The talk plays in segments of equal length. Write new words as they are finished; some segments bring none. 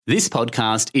This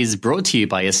podcast is brought to you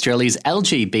by Australia's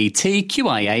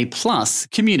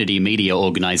LGBTQIA+ community media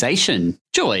organisation,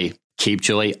 Joy. Keep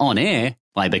Joy on air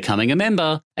by becoming a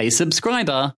member, a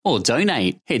subscriber, or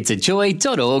donate. Head to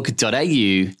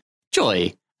joy.org.au.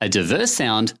 Joy, a diverse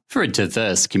sound for a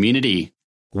diverse community.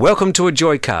 Welcome to a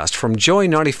Joycast from Joy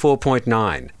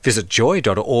 94.9. Visit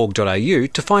joy.org.au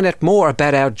to find out more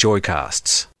about our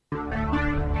Joycasts.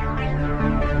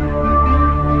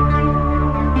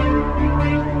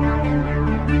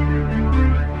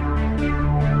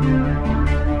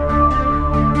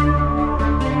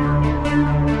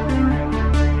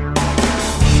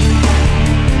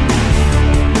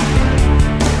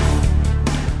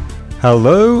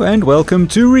 Hello and welcome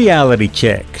to Reality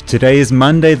Check. Today is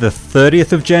Monday the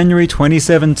 30th of January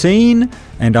 2017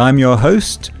 and I'm your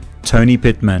host, Tony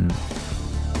Pittman.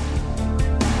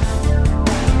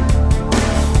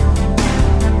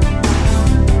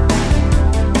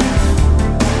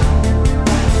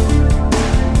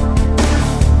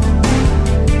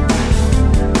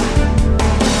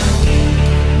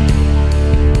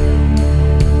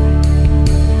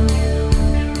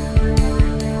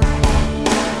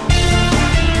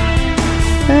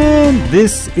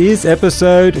 This is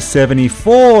episode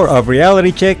 74 of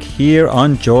Reality Check here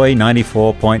on Joy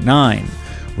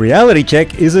 94.9. Reality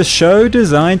Check is a show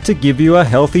designed to give you a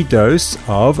healthy dose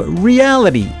of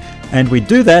reality, and we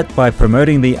do that by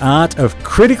promoting the art of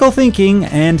critical thinking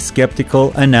and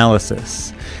skeptical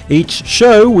analysis. Each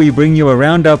show we bring you a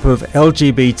roundup of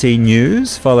LGBT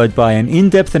news, followed by an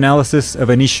in-depth analysis of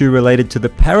an issue related to the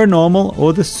paranormal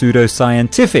or the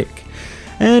pseudoscientific.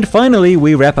 And finally,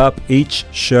 we wrap up each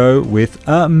show with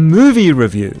a movie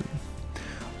review.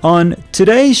 On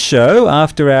today's show,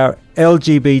 after our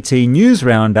LGBT news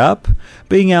roundup,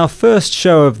 being our first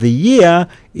show of the year,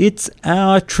 it's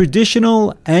our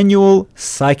traditional annual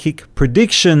Psychic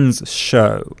Predictions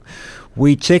show.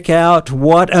 We check out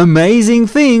what amazing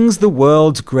things the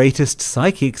world's greatest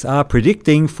psychics are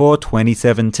predicting for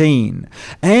 2017.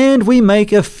 And we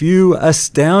make a few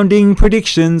astounding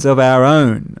predictions of our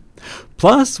own.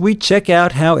 Plus, we check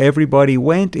out how everybody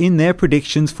went in their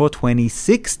predictions for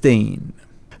 2016.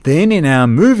 Then in our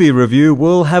movie review,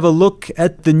 we'll have a look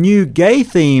at the new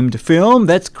gay-themed film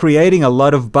that's creating a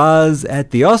lot of buzz at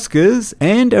the Oscars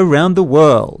and around the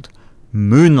world,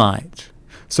 Moonlight.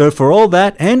 So for all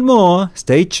that and more,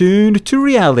 stay tuned to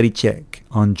Reality Check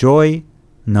on Joy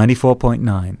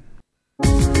 94.9.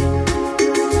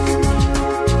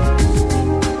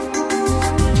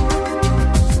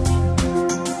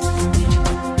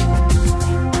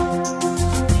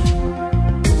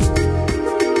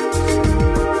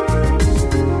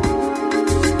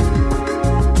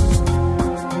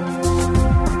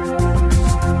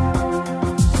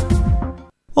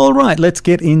 Alright, let's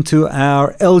get into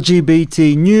our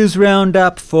LGBT news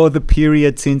roundup for the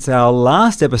period since our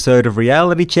last episode of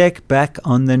Reality Check back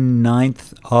on the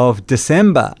 9th of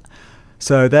December.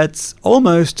 So that's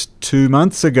almost 2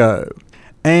 months ago.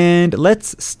 And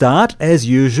let's start, as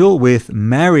usual, with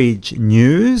marriage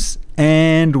news.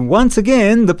 And once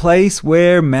again, the place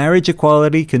where marriage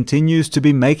equality continues to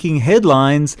be making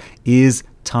headlines is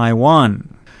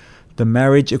Taiwan. The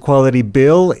marriage equality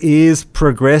bill is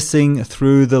progressing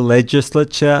through the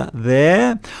legislature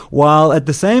there, while at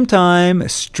the same time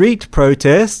street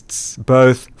protests,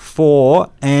 both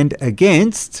for and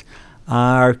against,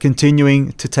 are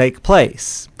continuing to take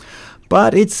place.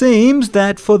 But it seems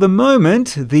that for the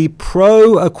moment, the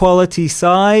pro-equality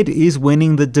side is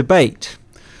winning the debate,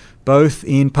 both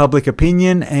in public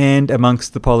opinion and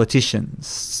amongst the politicians.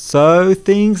 So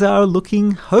things are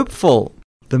looking hopeful.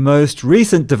 The most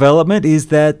recent development is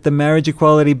that the marriage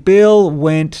equality bill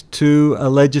went to a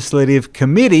legislative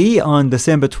committee on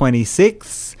December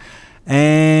 26th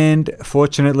and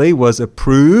fortunately was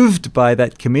approved by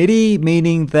that committee,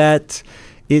 meaning that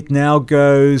it now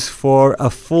goes for a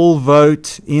full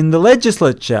vote in the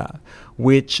legislature,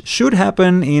 which should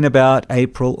happen in about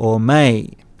April or May.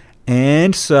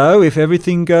 And so, if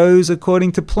everything goes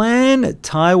according to plan,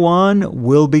 Taiwan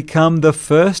will become the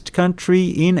first country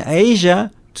in Asia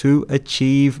to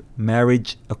achieve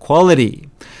marriage equality.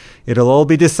 It'll all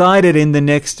be decided in the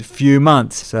next few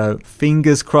months, so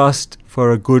fingers crossed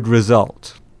for a good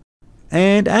result.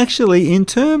 And actually, in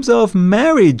terms of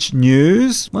marriage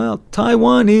news, well,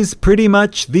 Taiwan is pretty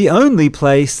much the only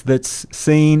place that's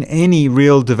seen any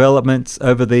real developments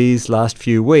over these last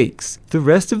few weeks. The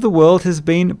rest of the world has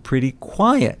been pretty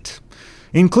quiet,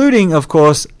 including, of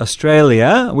course,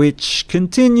 Australia, which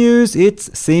continues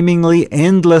its seemingly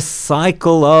endless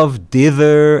cycle of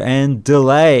dither and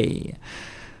delay.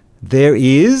 There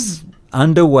is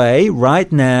underway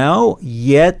right now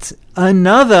yet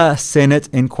another Senate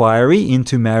inquiry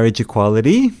into marriage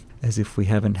equality, as if we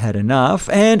haven't had enough,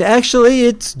 and actually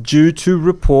it's due to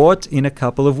report in a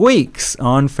couple of weeks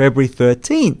on February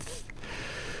 13th.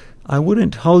 I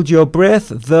wouldn't hold your breath,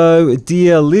 though,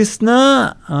 dear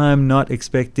listener. I'm not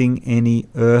expecting any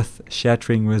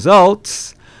earth-shattering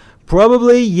results.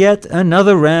 Probably yet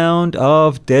another round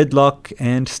of deadlock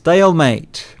and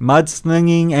stalemate,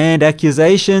 mudslinging and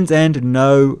accusations, and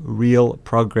no real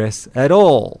progress at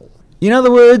all. In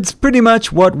other words, pretty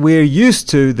much what we're used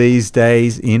to these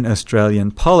days in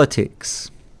Australian politics.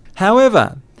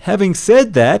 However, having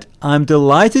said that, I'm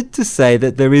delighted to say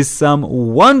that there is some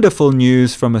wonderful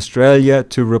news from Australia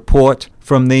to report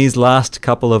from these last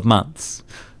couple of months.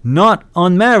 Not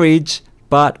on marriage,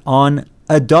 but on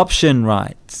adoption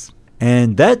rights.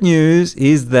 And that news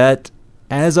is that,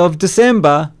 as of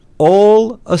December,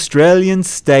 all Australian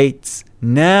states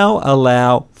now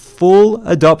allow full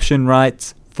adoption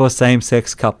rights for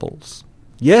same-sex couples.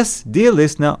 Yes, dear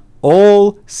listener,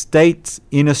 all states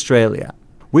in Australia,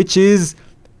 which is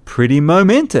pretty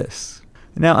momentous.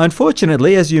 Now,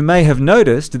 unfortunately, as you may have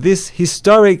noticed, this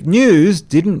historic news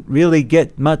didn't really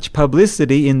get much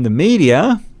publicity in the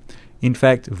media. In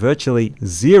fact, virtually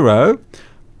zero.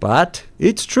 But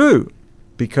it's true,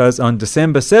 because on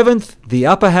December 7th, the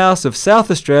Upper House of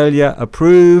South Australia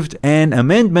approved an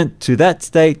amendment to that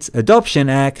state's Adoption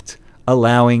Act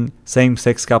allowing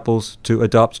same-sex couples to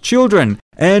adopt children.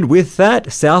 And with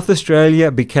that, South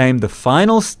Australia became the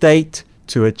final state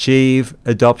to achieve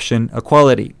adoption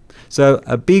equality. So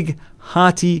a big,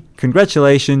 hearty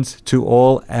congratulations to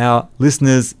all our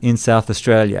listeners in South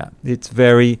Australia. It's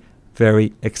very,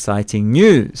 very exciting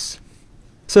news.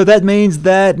 So that means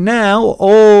that now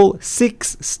all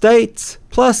 6 states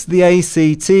plus the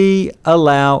ACT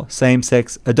allow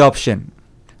same-sex adoption.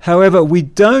 However, we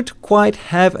don't quite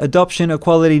have adoption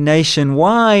equality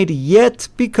nationwide yet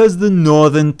because the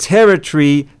Northern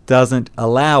Territory doesn't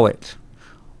allow it.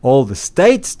 All the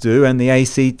states do and the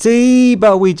ACT,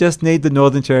 but we just need the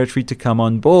Northern Territory to come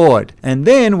on board. And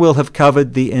then we'll have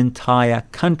covered the entire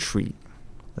country.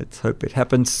 Let's hope it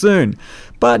happens soon.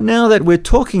 But now that we're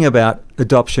talking about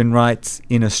adoption rights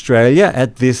in Australia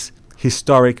at this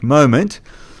historic moment,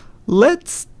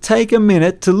 let's take a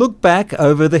minute to look back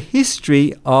over the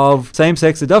history of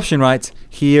same-sex adoption rights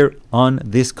here on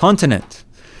this continent.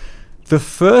 The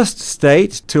first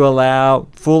state to allow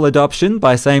full adoption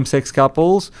by same-sex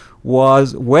couples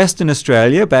was Western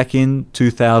Australia back in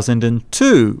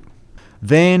 2002.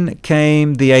 Then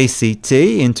came the ACT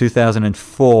in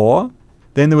 2004.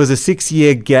 Then there was a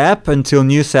 6-year gap until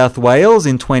New South Wales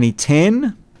in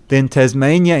 2010. Then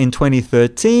Tasmania in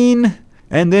 2013.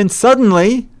 And then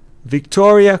suddenly,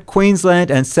 Victoria,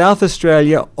 Queensland and South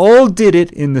Australia all did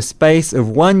it in the space of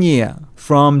 1 year,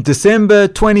 from December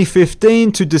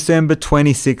 2015 to December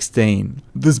 2016.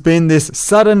 There's been this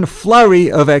sudden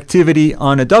flurry of activity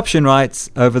on adoption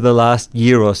rights over the last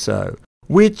year or so,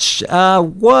 which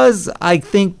was, I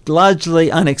think,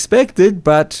 largely unexpected,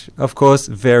 but of course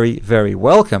very, very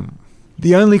welcome.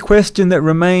 The only question that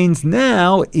remains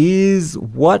now is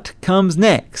what comes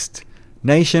next?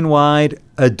 Nationwide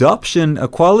adoption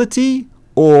equality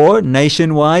or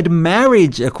nationwide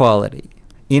marriage equality?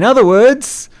 In other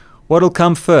words, what'll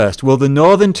come first? Will the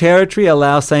Northern Territory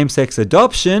allow same-sex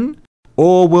adoption,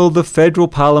 or will the Federal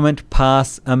Parliament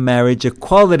pass a marriage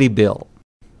equality bill?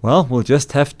 Well, we'll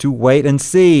just have to wait and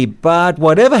see, but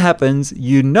whatever happens,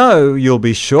 you know you'll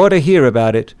be sure to hear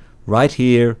about it right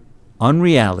here on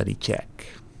Reality Check.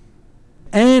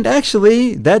 And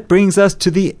actually, that brings us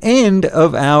to the end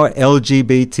of our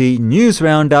LGBT news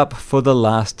roundup for the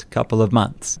last couple of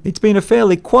months. It's been a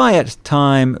fairly quiet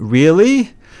time,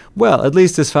 really. Well, at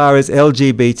least as far as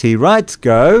LGBT rights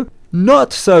go.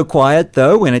 Not so quiet,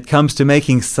 though, when it comes to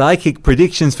making psychic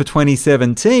predictions for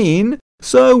 2017.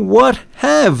 So what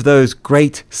have those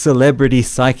great celebrity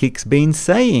psychics been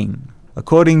saying?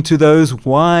 According to those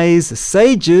wise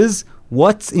sages,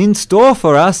 what's in store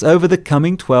for us over the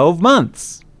coming 12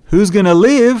 months? Who's going to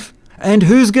live and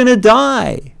who's going to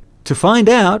die? To find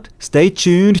out, stay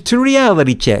tuned to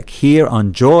Reality Check here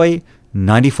on Joy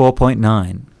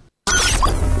 94.9.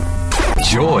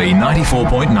 Joy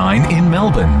 94.9 in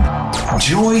Melbourne.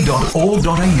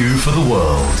 Joy.org.au for the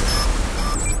world.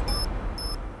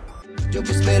 Yo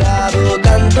que he esperado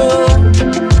tanto,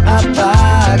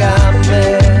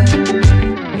 apágame.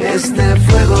 Este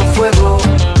fuego, fuego,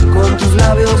 con tus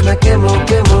labios me quemo,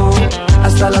 quemo.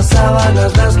 Hasta las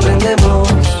sábanas las prendemos.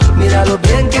 Mira lo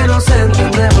bien que nos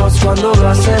entendemos cuando lo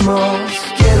hacemos.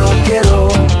 Quiero, quiero,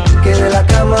 que de la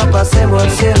cama pasemos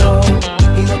al cielo.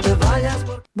 Y no te vayas.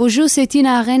 Bonjour, c'est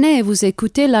Tina René. Vous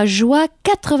écoutez La Joie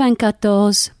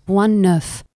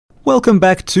 94.9. Welcome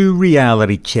back to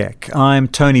Reality Check. I'm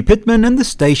Tony Pittman and the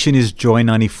station is Joy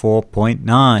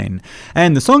 94.9.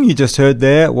 And the song you just heard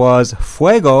there was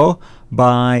Fuego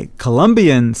by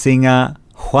Colombian singer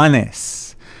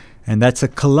Juanes. And that's a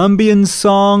Colombian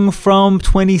song from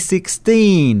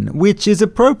 2016, which is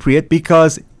appropriate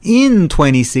because in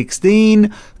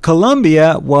 2016,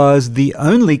 Colombia was the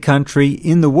only country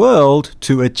in the world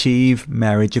to achieve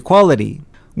marriage equality,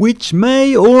 which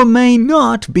may or may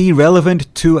not be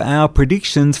relevant to our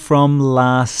predictions from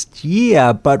last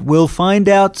year, but we'll find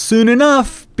out soon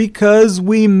enough because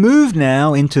we move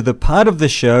now into the part of the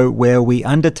show where we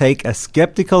undertake a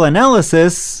skeptical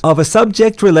analysis of a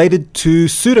subject related to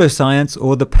pseudoscience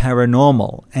or the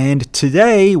paranormal. And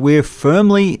today we're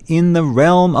firmly in the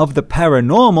realm of the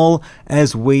paranormal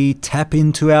as we tap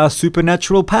into our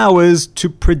supernatural powers to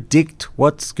predict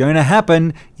what's going to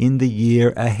happen in the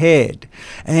year ahead.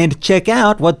 And check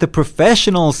out what the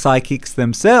professional psychics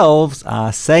themselves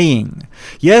are saying.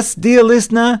 Yes, dear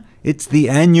listener, it's the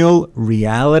annual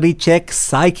Reality Check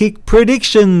Psychic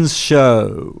Predictions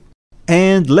Show.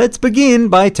 And let's begin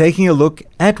by taking a look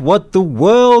at what the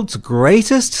world's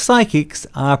greatest psychics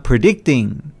are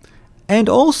predicting, and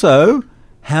also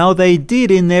how they did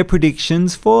in their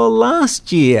predictions for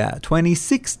last year,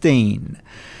 2016.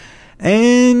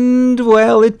 And,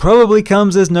 well, it probably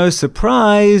comes as no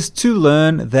surprise to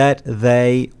learn that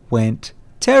they went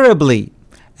terribly,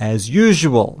 as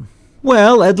usual.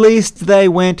 Well, at least they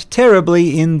went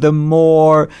terribly in the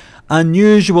more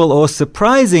unusual or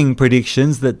surprising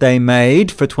predictions that they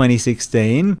made for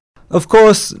 2016. Of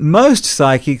course, most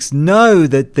psychics know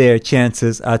that their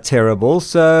chances are terrible,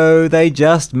 so they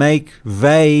just make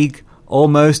vague,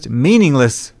 almost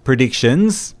meaningless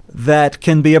predictions that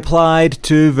can be applied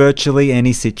to virtually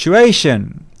any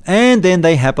situation. And then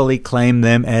they happily claim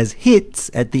them as hits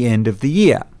at the end of the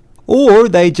year. Or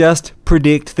they just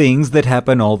predict things that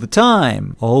happen all the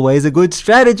time. Always a good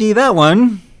strategy, that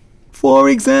one. For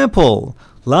example,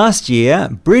 last year,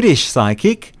 British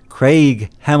psychic Craig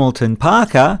Hamilton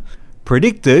Parker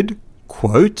predicted,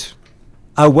 quote,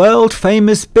 "A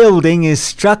world-famous building is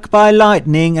struck by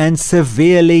lightning and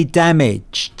severely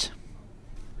damaged."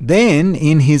 Then,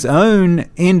 in his own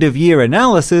end-of-year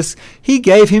analysis, he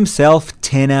gave himself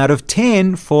 10 out of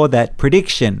 10 for that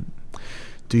prediction.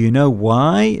 Do you know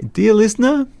why, dear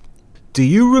listener? Do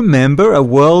you remember a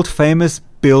world-famous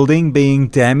building being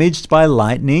damaged by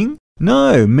lightning?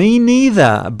 No, me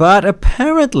neither. But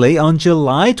apparently on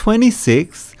July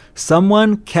 26th,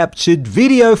 someone captured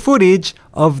video footage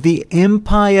of the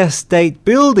Empire State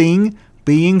Building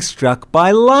being struck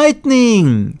by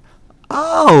lightning.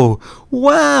 Oh,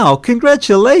 wow!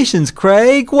 Congratulations,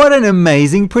 Craig! What an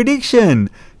amazing prediction!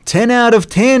 10 out of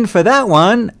 10 for that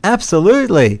one.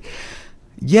 Absolutely.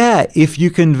 Yeah, if you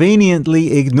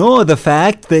conveniently ignore the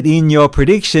fact that in your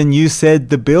prediction you said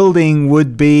the building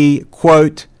would be,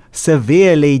 quote,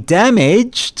 severely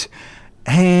damaged,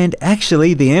 and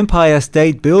actually the Empire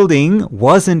State Building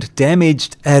wasn't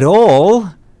damaged at all.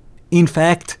 In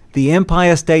fact, the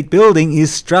Empire State Building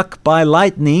is struck by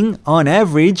lightning on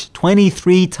average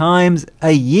 23 times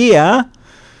a year.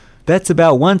 That's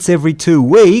about once every 2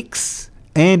 weeks.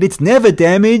 And it's never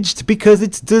damaged because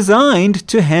it's designed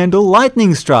to handle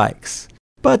lightning strikes.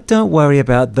 But don't worry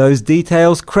about those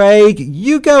details, Craig.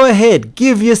 You go ahead,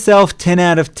 give yourself 10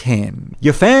 out of 10.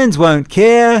 Your fans won't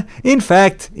care. In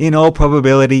fact, in all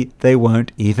probability, they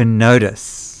won't even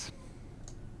notice.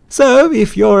 So,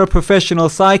 if you're a professional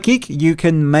psychic, you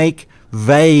can make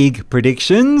vague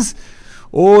predictions,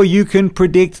 or you can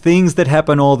predict things that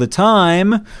happen all the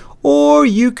time, or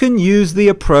you can use the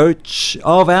approach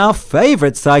of our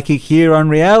favorite psychic here on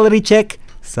Reality Check,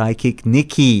 Psychic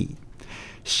Nikki.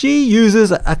 She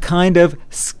uses a kind of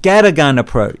scattergun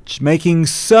approach, making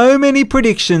so many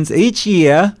predictions each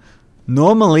year,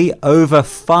 normally over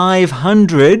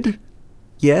 500,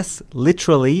 yes,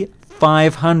 literally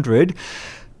 500,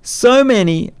 so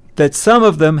many that some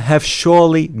of them have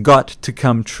surely got to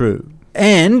come true.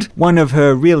 And one of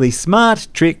her really smart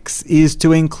tricks is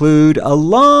to include a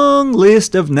long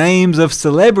list of names of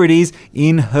celebrities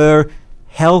in her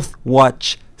Health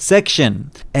Watch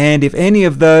section. And if any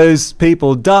of those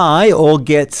people die or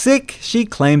get sick, she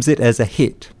claims it as a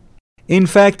hit. In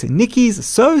fact, Nikki's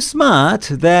so smart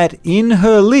that in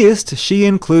her list she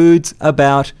includes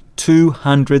about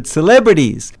 200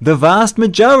 celebrities, the vast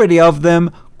majority of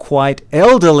them quite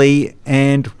elderly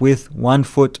and with one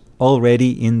foot already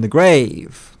in the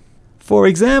grave. For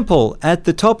example, at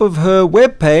the top of her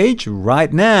webpage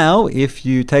right now, if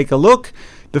you take a look,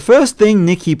 the first thing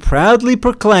Nikki proudly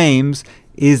proclaims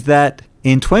is that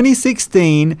In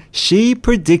 2016, she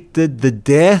predicted the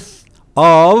death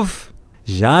of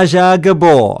Zsa Zsa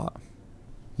Gabor.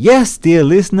 Yes, dear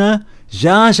listener,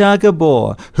 Zsa Zsa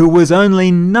Gabor, who was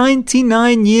only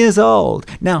 99 years old.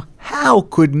 Now, how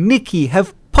could Nikki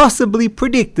have possibly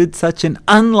predicted such an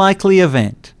unlikely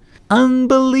event?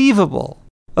 Unbelievable.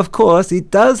 Of course,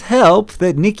 it does help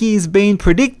that Nikki's been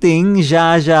predicting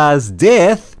Zsa Zsa's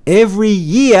death every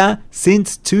year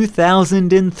since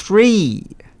 2003.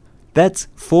 That's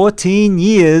 14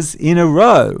 years in a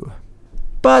row.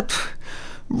 But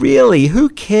really, who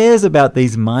cares about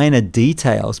these minor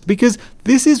details? Because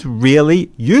this is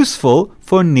really useful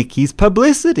for Nikki's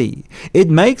publicity. It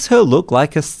makes her look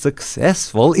like a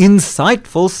successful,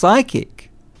 insightful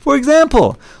psychic. For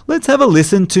example, let's have a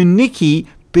listen to Nikki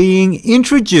being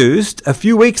introduced a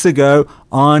few weeks ago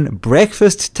on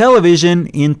breakfast television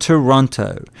in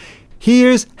Toronto.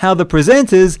 Here's how the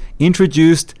presenters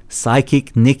introduced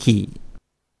Psychic Nikki.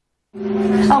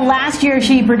 Last year,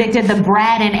 she predicted the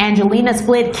Brad and Angelina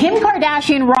split, Kim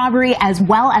Kardashian robbery, as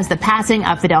well as the passing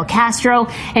of Fidel Castro.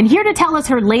 And here to tell us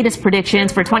her latest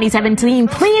predictions for 2017,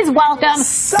 please welcome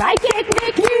Psychic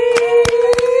Nikki!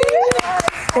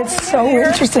 It's so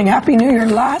interesting. Happy New Year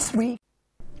last week.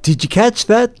 Did you catch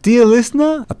that, dear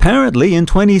listener? Apparently, in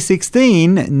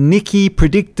 2016, Nikki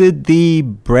predicted the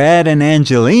Brad and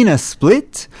Angelina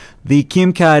split, the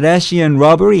Kim Kardashian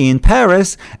robbery in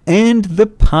Paris, and the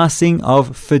passing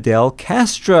of Fidel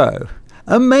Castro.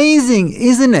 Amazing,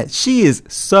 isn't it? She is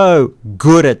so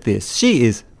good at this. She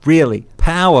is really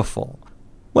powerful.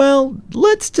 Well,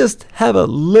 let's just have a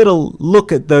little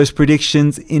look at those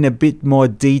predictions in a bit more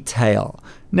detail.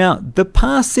 Now, the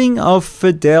passing of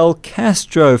Fidel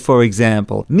Castro, for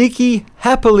example, Nikki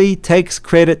happily takes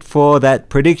credit for that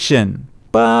prediction.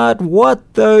 But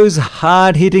what those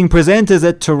hard-hitting presenters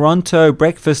at Toronto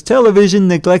Breakfast Television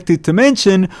neglected to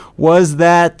mention was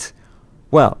that,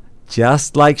 well,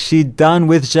 just like she'd done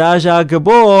with Zsa Zsa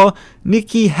Gabor,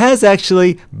 Nikki has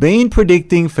actually been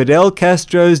predicting Fidel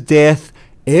Castro's death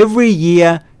every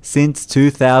year since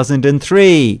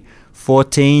 2003,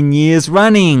 14 years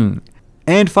running.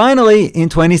 And finally, in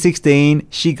 2016,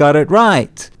 she got it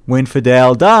right, when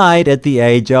Fidel died at the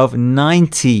age of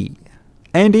 90.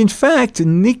 And in fact,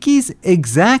 Nikki's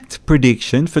exact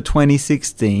prediction for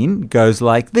 2016 goes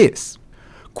like this.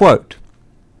 Quote,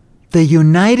 "The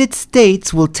United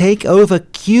States will take over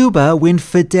Cuba when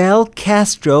Fidel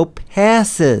Castro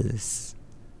passes."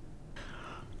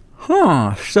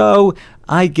 So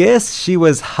I guess she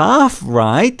was half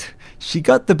right. She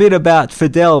got the bit about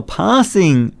Fidel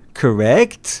passing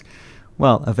correct.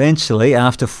 Well, eventually,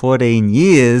 after 14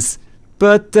 years.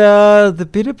 But the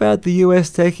bit about the US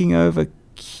taking over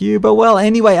Cuba, well,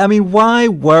 anyway, I mean, why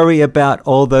worry about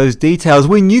all those details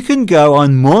when you can go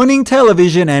on morning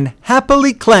television and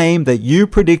happily claim that you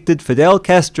predicted Fidel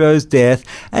Castro's death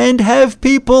and have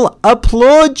people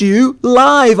applaud you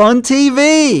live on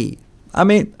TV? I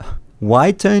mean,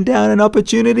 why turn down an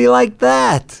opportunity like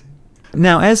that?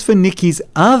 Now, as for Nikki's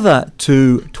other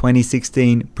two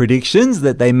 2016 predictions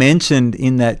that they mentioned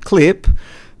in that clip,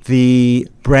 the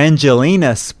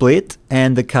Brangelina split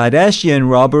and the Kardashian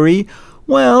robbery,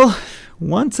 well,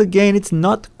 once again, it's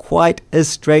not quite as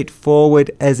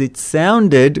straightforward as it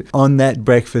sounded on that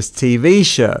breakfast TV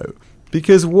show.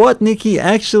 Because what Nikki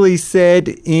actually said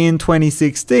in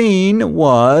 2016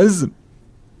 was,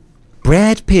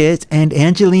 Brad Pitt and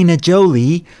Angelina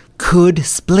Jolie could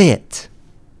split.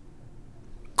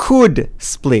 Could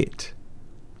split.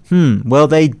 Well,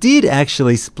 they did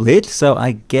actually split, so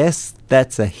I guess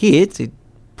that's a hit. It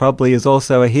probably is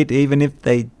also a hit even if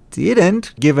they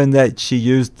didn't, given that she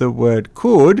used the word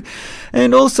could.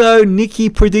 And also, Nikki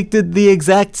predicted the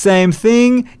exact same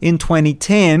thing in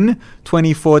 2010,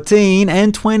 2014,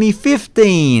 and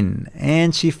 2015.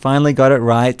 And she finally got it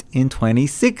right in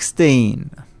 2016.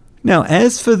 Now,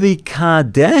 as for the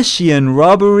Kardashian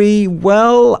robbery,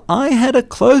 well, I had a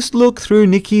close look through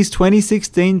Nikki's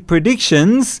 2016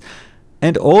 predictions,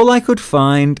 and all I could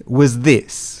find was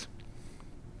this.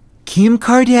 Kim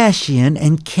Kardashian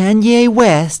and Kanye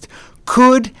West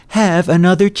could have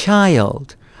another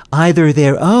child, either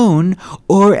their own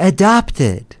or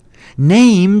adopted,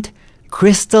 named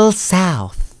Crystal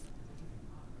South.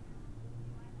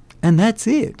 And that's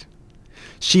it.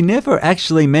 She never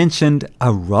actually mentioned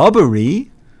a robbery,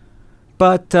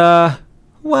 but,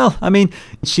 well, I mean,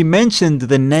 she mentioned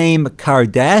the name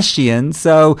Kardashian,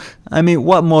 so, I mean,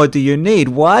 what more do you need?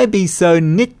 Why be so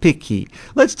nitpicky?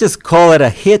 Let's just call it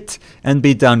a hit and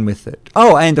be done with it.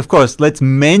 Oh, and of course, let's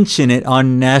mention it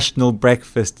on national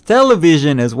breakfast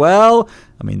television as well.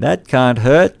 I mean, that can't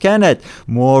hurt, can it?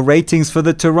 More ratings for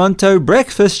the Toronto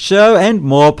Breakfast Show and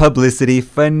more publicity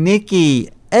for Nikki.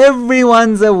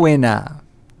 Everyone's a winner.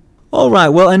 All right,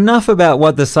 well, enough about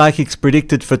what the psychics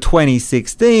predicted for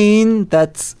 2016.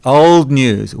 That's old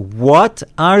news. What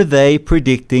are they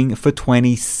predicting for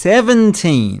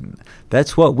 2017?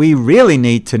 That's what we really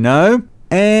need to know.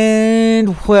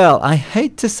 And, well, I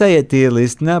hate to say it, dear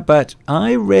listener, but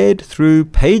I read through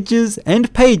pages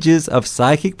and pages of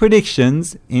psychic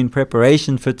predictions in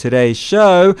preparation for today's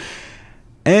show,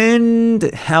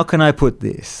 and how can I put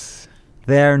this?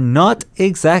 They're not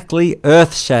exactly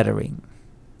earth-shattering.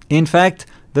 In fact,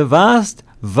 the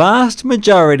vast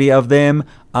majority of them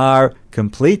are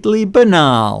completely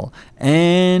banal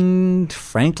and,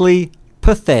 frankly,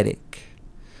 pathetic.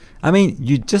 I mean,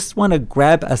 you just want to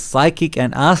grab a psychic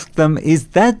and ask them, is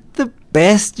that the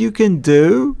best you can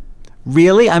do?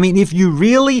 Really? I mean, if you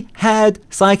really had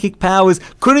psychic powers,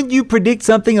 couldn't you predict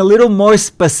something a little more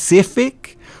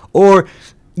specific or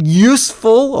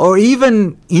useful or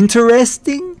even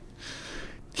interesting?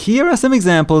 Here are some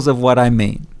examples of what I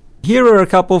mean. Here are a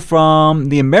couple from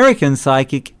the American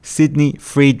psychic Sidney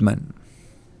Friedman.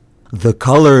 The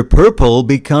color purple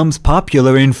becomes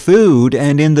popular in food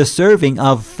and in the serving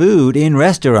of food in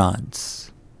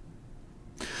restaurants.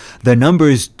 The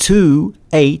numbers 2,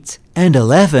 8, and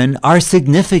 11 are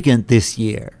significant this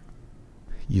year.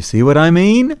 You see what I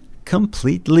mean?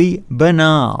 Completely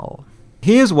banal.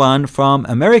 Here's one from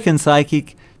American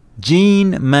psychic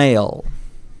Jean Mail.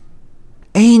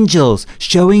 Angels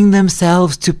showing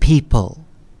themselves to people.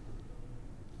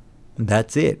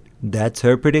 That's it. That's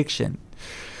her prediction.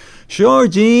 Sure,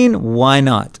 Jean, why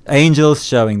not? Angels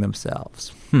showing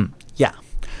themselves. Yeah.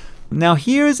 Now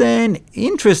here's an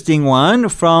interesting one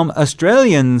from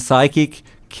Australian psychic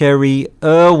Kerry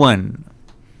Irwin.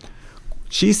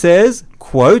 She says,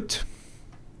 quote,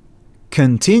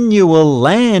 continual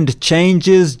land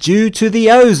changes due to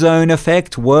the ozone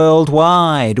effect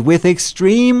worldwide, with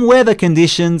extreme weather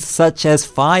conditions such as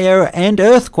fire and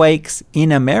earthquakes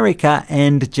in America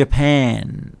and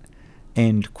Japan.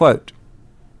 End quote.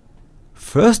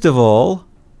 First of all,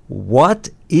 what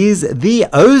is the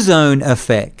ozone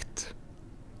effect?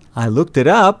 I looked it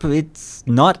up. It's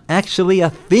not actually a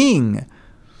thing.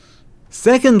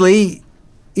 Secondly,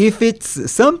 if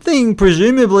it's something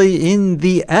presumably in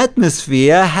the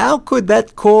atmosphere, how could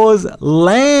that cause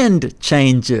land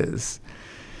changes?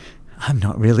 I'm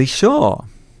not really sure.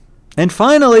 And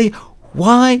finally,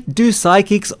 why do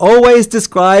psychics always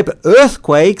describe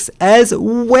earthquakes as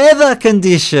weather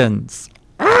conditions?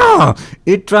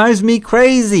 It drives me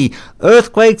crazy.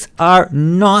 Earthquakes are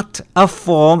not a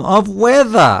form of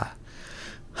weather.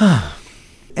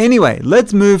 Anyway,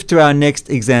 let's move to our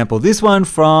next example. This one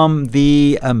from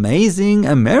the amazing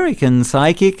American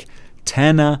psychic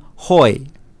Tana Hoy.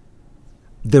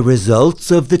 The results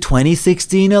of the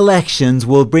 2016 elections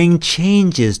will bring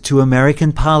changes to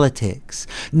American politics.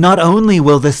 Not only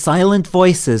will the silent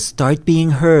voices start being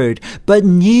heard, but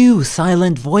new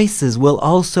silent voices will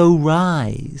also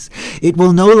rise. It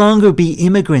will no longer be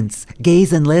immigrants,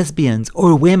 gays and lesbians,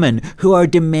 or women who are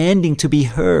demanding to be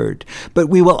heard, but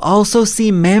we will also see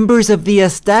members of the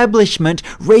establishment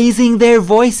raising their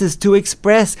voices to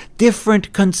express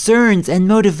different concerns and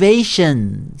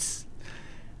motivations.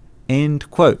 End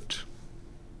quote.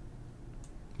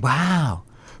 Wow,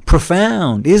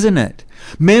 profound, isn't it?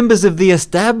 Members of the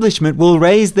establishment will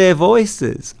raise their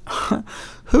voices.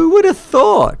 Who would have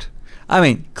thought? I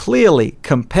mean, clearly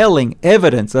compelling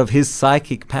evidence of his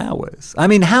psychic powers. I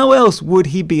mean, how else would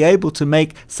he be able to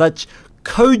make such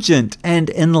cogent and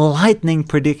enlightening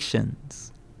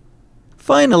predictions?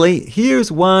 Finally, here's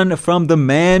one from the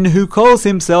man who calls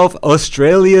himself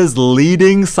Australia's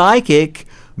leading psychic,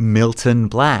 Milton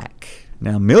Black.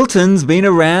 Now, Milton's been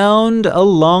around a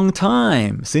long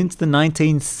time, since the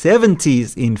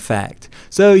 1970s, in fact.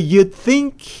 So you'd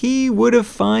think he would have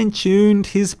fine-tuned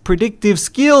his predictive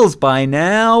skills by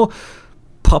now,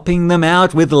 popping them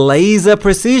out with laser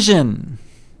precision.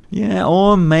 Yeah,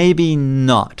 or maybe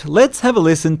not. Let's have a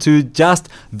listen to just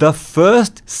the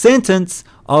first sentence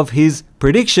of his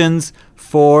predictions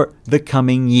for the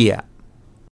coming year.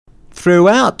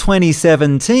 Throughout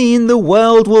 2017, the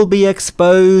world will be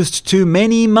exposed to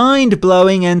many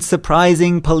mind-blowing and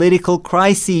surprising political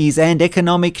crises and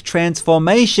economic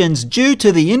transformations due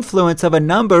to the influence of a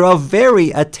number of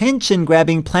very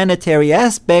attention-grabbing planetary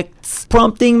aspects,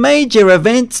 prompting major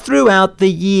events throughout the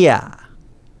year.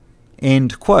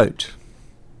 End quote.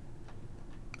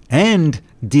 And,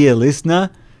 dear listener,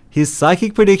 his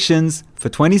psychic predictions for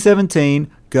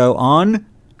 2017 go on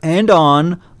and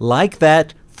on like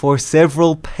that for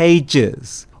several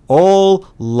pages. all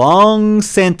long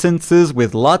sentences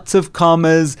with lots of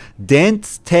commas,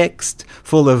 dense text,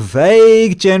 full of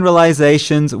vague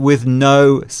generalizations with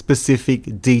no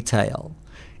specific detail.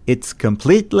 It's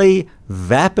completely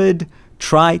vapid,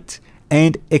 trite,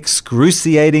 and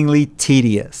excruciatingly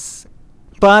tedious.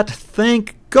 But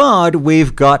thank God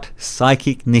we've got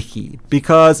Psychic Nikki,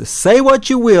 because say what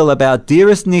you will about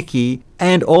Dearest Nikki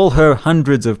and all her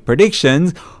hundreds of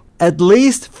predictions, at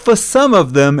least for some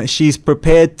of them she's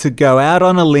prepared to go out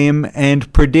on a limb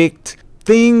and predict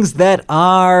things that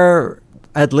are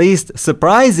at least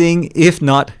surprising, if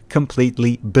not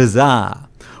completely bizarre.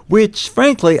 Which,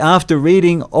 frankly, after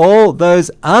reading all those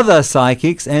other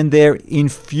psychics and their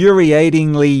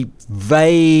infuriatingly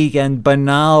vague and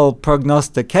banal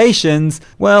prognostications,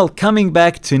 well, coming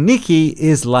back to Nikki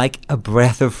is like a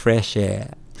breath of fresh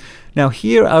air. Now,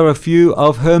 here are a few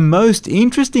of her most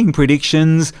interesting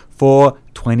predictions for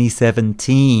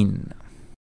 2017.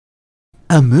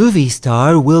 A movie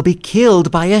star will be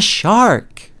killed by a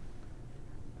shark.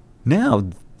 Now,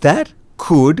 that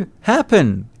could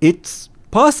happen. It's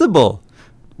possible.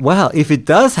 Well, if it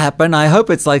does happen, I hope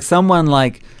it's like someone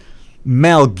like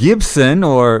Mel Gibson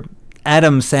or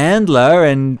Adam Sandler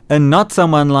and not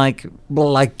someone like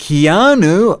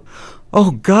Keanu.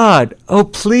 Oh God, oh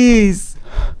please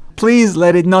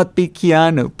let it not be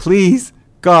Keanu. Please,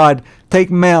 God,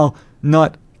 take Mel,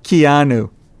 not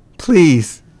Keanu.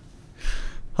 Please.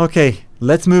 Okay,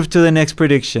 let's move to the next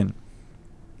prediction.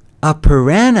 A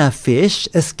piranha fish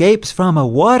escapes from a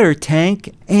water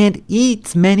tank and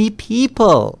eats many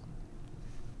people.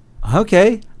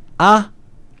 Okay, a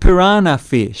piranha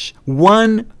fish.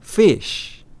 One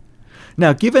fish.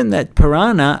 Now, given that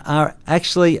piranha are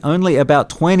actually only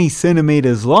about 20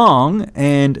 centimeters long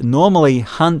and normally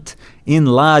hunt in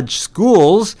large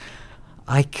schools,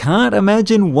 I can't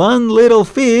imagine one little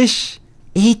fish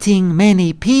eating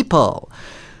many people.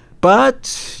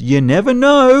 But you never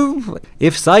know.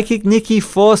 If Psychic Nikki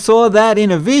foresaw that in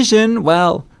a vision,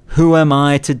 well, who am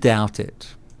I to doubt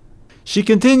it? She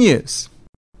continues.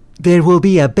 There will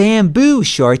be a bamboo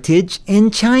shortage in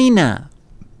China.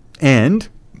 And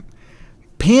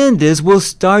pandas will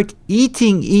start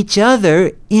eating each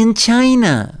other in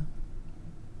China.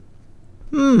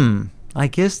 I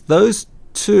guess those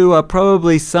two are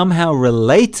probably somehow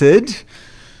related.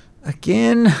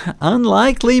 Again,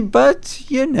 unlikely, but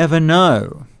you never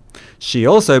know. She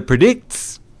also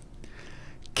predicts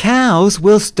cows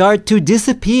will start to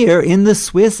disappear in the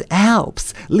Swiss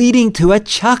Alps, leading to a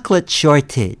chocolate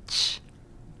shortage.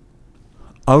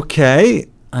 Okay,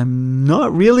 I'm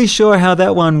not really sure how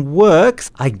that one works.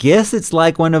 I guess it's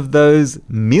like one of those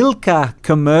Milka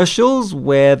commercials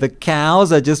where the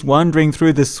cows are just wandering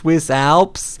through the Swiss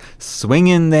Alps,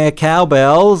 swinging their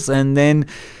cowbells, and then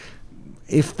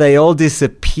if they all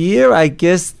disappear, I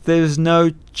guess there's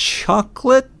no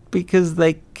chocolate because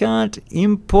they can't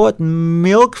import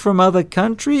milk from other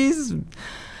countries.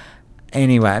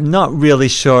 Anyway, I'm not really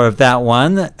sure of that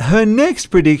one. Her next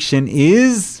prediction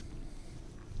is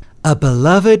a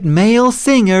beloved male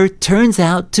singer turns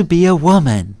out to be a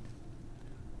woman.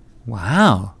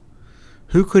 Wow.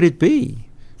 Who could it be?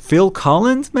 Phil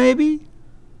Collins, maybe?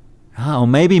 Oh,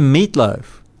 maybe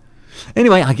Meatloaf.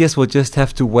 Anyway, I guess we'll just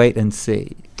have to wait and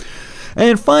see.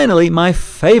 And finally, my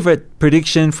favorite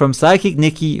prediction from Psychic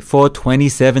Nikki for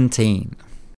 2017.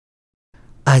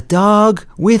 A dog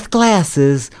with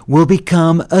glasses will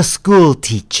become a school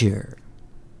teacher.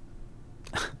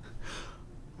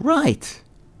 Right.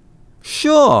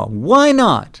 Sure, why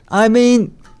not? I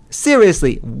mean,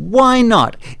 seriously, why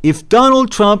not? If Donald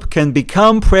Trump can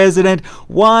become president,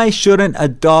 why shouldn't a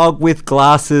dog with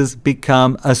glasses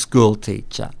become a school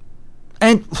teacher?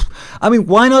 And, I mean,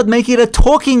 why not make it a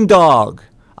talking dog?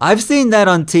 I've seen that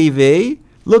on TV.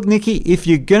 Look, Nikki, if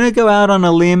you're going to go out on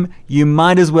a limb, you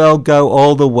might as well go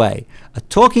all the way. A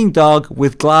talking dog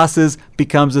with glasses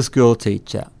becomes a school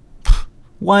teacher.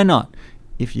 Why not?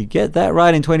 If you get that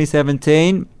right in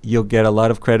 2017, you'll get a lot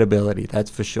of credibility,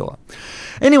 that's for sure.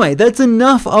 Anyway, that's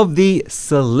enough of the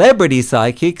celebrity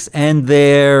psychics and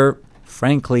their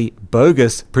frankly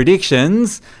bogus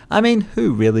predictions. I mean,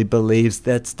 who really believes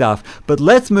that stuff? But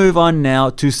let's move on now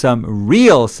to some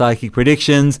real psychic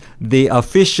predictions, the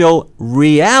official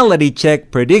reality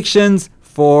check predictions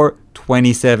for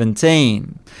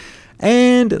 2017.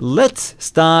 And let's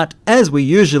start, as we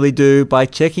usually do, by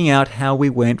checking out how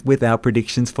we went with our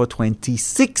predictions for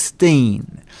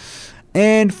 2016.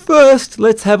 And first,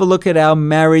 let's have a look at our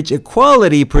marriage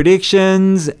equality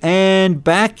predictions. And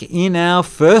back in our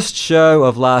first show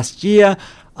of last year,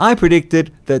 I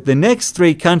predicted that the next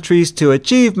 3 countries to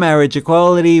achieve marriage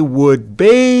equality would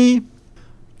be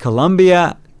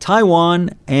Colombia,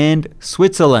 Taiwan and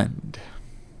Switzerland.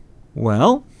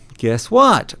 Well, guess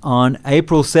what? On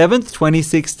April 7th,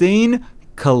 2016,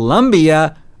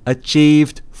 Colombia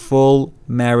achieved full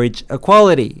marriage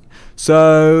equality.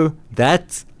 So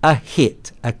that's a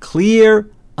hit, a clear,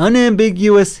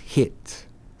 unambiguous hit.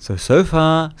 So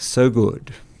far, so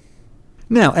good.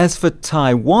 Now, as for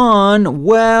Taiwan,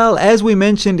 well, as we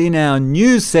mentioned in our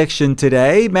news section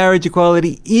today, marriage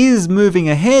equality is moving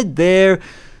ahead there,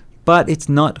 but it's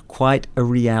not quite a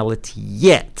reality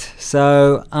yet.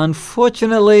 So,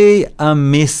 unfortunately, a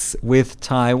miss with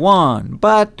Taiwan,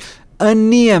 but a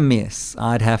near miss,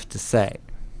 I'd have to say.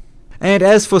 And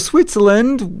as for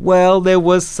Switzerland, well, there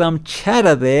was some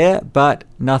chatter there, but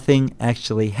nothing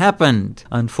actually happened,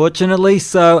 unfortunately,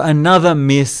 so another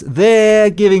miss there,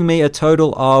 giving me a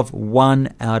total of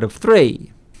 1 out of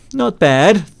 3. Not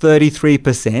bad,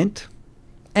 33%.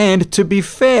 And to be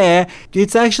fair,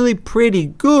 it's actually pretty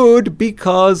good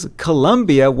because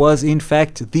Colombia was in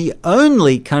fact the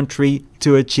only country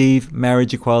to achieve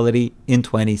marriage equality in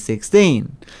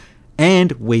 2016.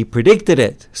 And we predicted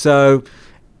it, so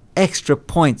extra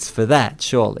points for that,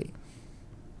 surely.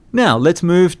 Now, let's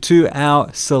move to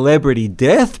our celebrity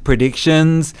death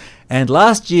predictions. And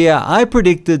last year, I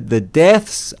predicted the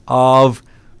deaths of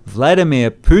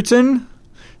Vladimir Putin,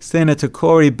 Senator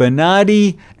Cory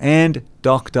Bernardi, and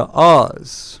Dr.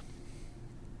 Oz.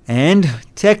 And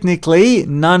technically,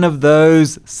 none of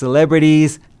those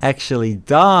celebrities actually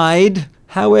died.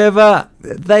 However,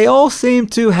 they all seem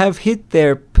to have hit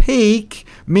their peak,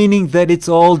 meaning that it's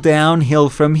all downhill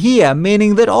from here,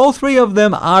 meaning that all three of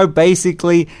them are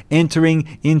basically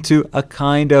entering into a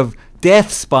kind of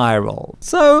death spiral.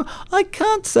 So I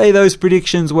can't say those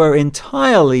predictions were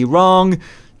entirely wrong,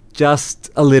 just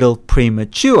a little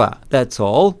premature, that's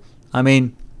all. I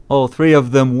mean, all three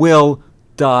of them will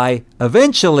die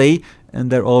eventually, and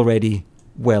they're already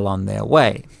well on their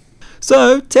way.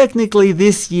 So, technically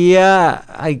this year,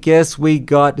 I guess we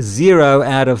got 0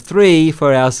 out of 3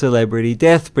 for our celebrity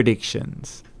death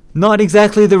predictions. Not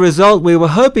exactly the result we were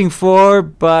hoping for,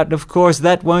 but of course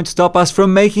that won't stop us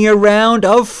from making a round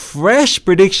of fresh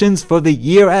predictions for the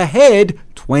year ahead,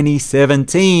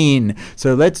 2017.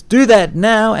 So let's do that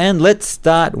now, and let's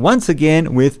start once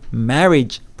again with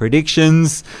marriage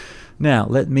predictions. Now,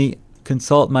 let me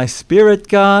consult my spirit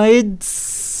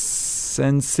guides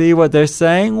and see what they're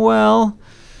saying. Well,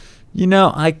 you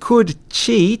know, I could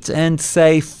cheat and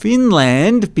say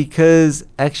Finland, because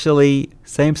actually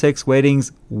same-sex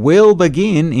weddings will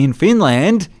begin in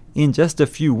Finland in just a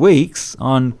few weeks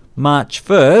on March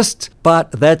 1st,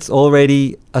 but that's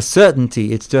already a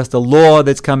certainty. It's just a law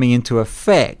that's coming into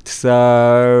effect.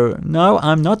 So, no,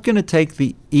 I'm not going to take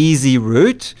the easy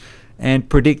route and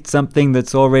predict something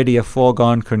that's already a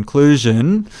foregone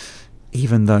conclusion,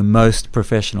 even though most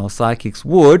professional psychics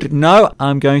would. No,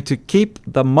 I'm going to keep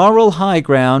the moral high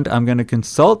ground. I'm going to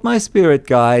consult my spirit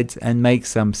guides and make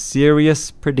some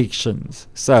serious predictions.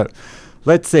 So,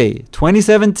 let's see.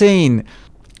 2017.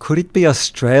 Could it be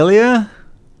Australia?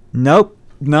 Nope.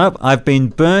 I've been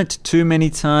burnt too many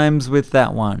times with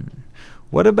that one.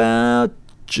 What about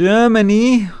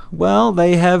Germany? Well,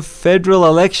 they have federal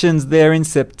elections there in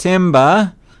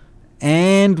September.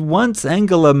 And once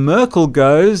Angela Merkel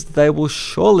goes, they will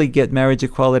surely get marriage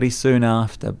equality soon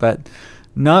after. But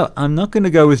no, I'm not going to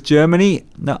go with Germany.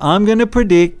 No, I'm going to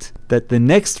predict that the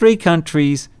next 3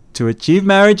 countries to achieve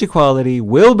marriage equality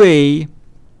will be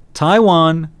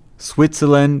Taiwan,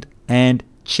 Switzerland, and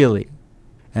Chile.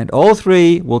 And all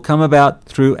 3 will come about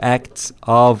through acts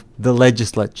of the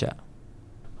legislature.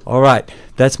 Alright,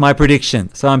 that's my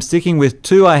prediction. So I'm sticking with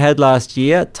 2 I had last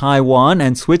year, Taiwan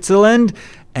and Switzerland,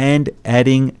 and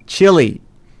adding Chile.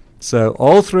 So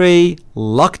all 3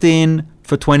 locked in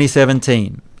for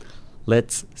 2017.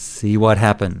 Let's see what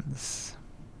happens.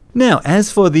 Now,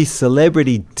 as for the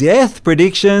celebrity death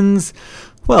predictions,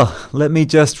 well, let me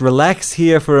just relax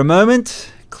here for a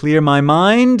moment, clear my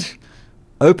mind,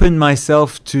 open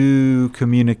myself to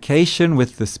communication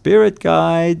with the spirit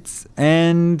guides,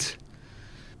 and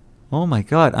oh my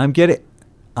God, I'm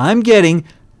getting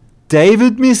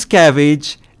David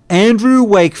Miscavige, Andrew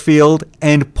Wakefield,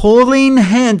 and Pauline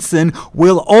Hanson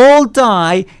will all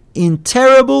die in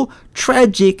terrible,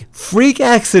 tragic freak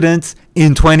accidents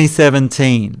in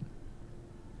 2017.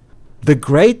 The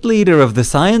great leader of the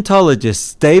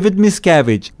Scientologists, David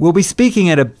Miscavige, will be speaking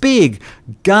at a big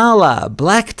gala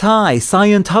black tie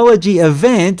Scientology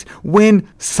event when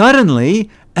suddenly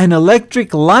an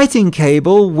electric lighting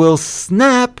cable will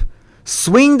snap,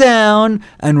 swing down,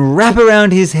 and wrap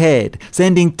around his head,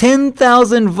 sending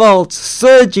 10,000 volts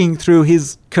surging through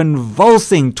his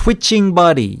convulsing, twitching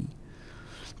body.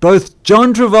 Both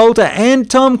John Travolta and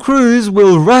Tom Cruise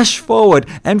will rush forward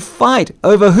and fight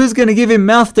over who's going to give him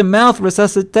mouth-to-mouth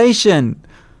resuscitation.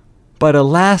 But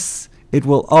alas, it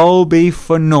will all be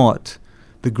for naught.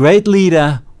 The great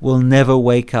leader will never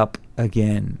wake up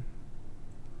again.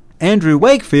 Andrew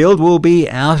Wakefield will be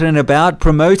out and about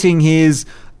promoting his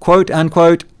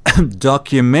quote-unquote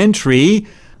documentary,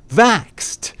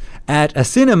 Vaxxed, at a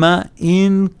cinema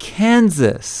in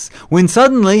Kansas, when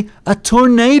suddenly a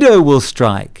tornado will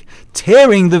strike,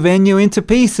 tearing the venue into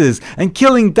pieces and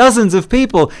killing dozens of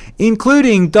people,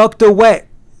 including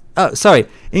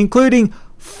including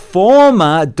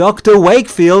former Dr.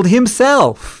 Wakefield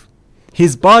himself.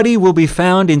 His body will be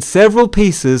found in several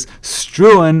pieces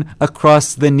strewn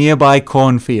across the nearby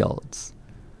cornfields.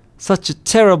 Such a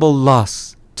terrible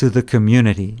loss to the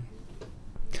community.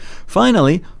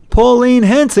 Finally, Pauline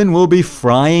Hanson will be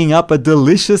frying up a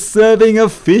delicious serving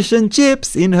of fish and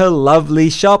chips in her lovely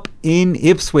shop in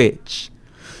Ipswich.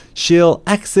 She'll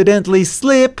accidentally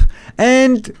slip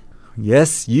and,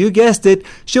 yes, you guessed it,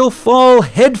 she'll fall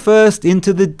headfirst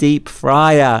into the deep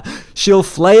fryer. She'll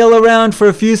flail around for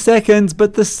a few seconds,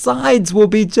 but the sides will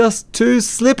be just too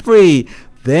slippery.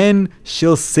 Then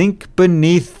she'll sink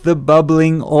beneath the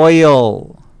bubbling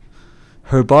oil.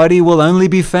 Her body will only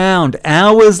be found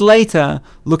hours later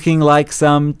looking like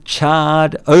some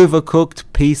charred, overcooked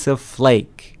piece of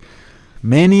flake.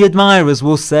 Many admirers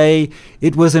will say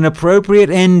it was an appropriate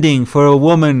ending for a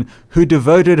woman who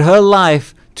devoted her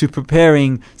life to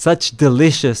preparing such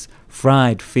delicious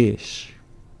fried fish.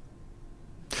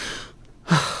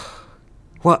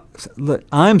 Look,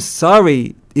 I'm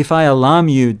sorry if I alarm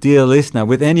you, dear listener,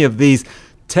 with any of these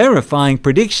terrifying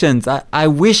predictions. I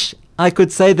wish I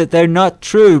could say that they're not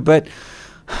true, but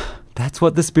that's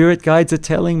what the spirit guides are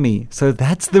telling me. So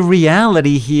that's the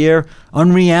reality here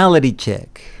on Reality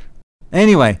Check.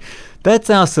 Anyway,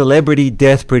 that's our celebrity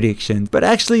death predictions. But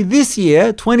actually this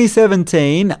year,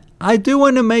 2017, I do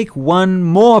want to make one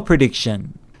more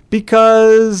prediction.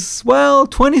 Because, well,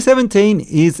 2017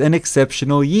 is an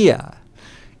exceptional year.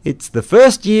 It's the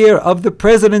first year of the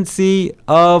presidency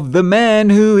of the man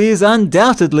who is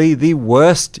undoubtedly the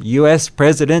worst US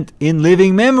president in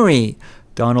living memory,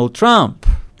 Donald Trump.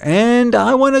 And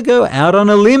I want to go out on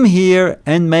a limb here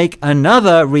and make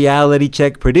another Reality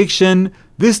Check prediction,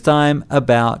 this time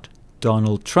about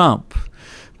Donald Trump.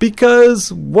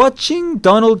 Because watching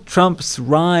Donald Trump's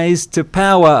rise to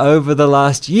power over the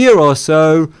last year or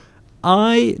so,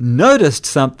 I noticed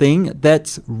something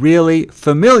that's really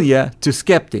familiar to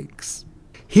skeptics.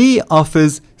 He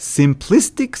offers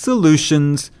simplistic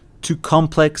solutions to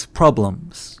complex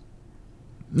problems.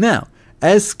 Now,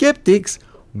 as skeptics,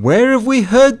 where have we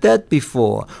heard that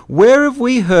before? Where have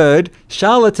we heard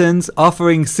charlatans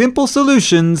offering simple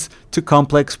solutions to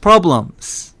complex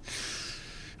problems?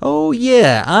 Oh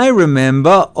yeah, I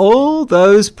remember all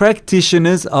those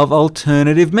practitioners of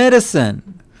alternative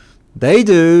medicine. They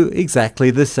do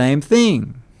exactly the same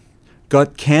thing.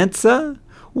 Got cancer?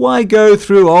 Why go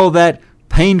through all that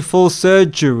painful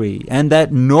surgery and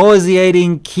that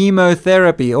nauseating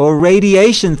chemotherapy or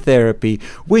radiation therapy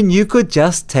when you could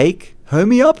just take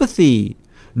homeopathy?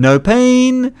 No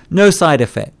pain, no side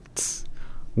effects.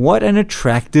 What an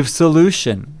attractive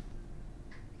solution.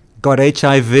 Got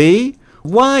HIV?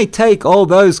 Why take all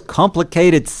those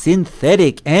complicated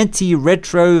synthetic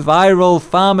antiretroviral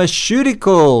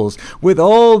pharmaceuticals with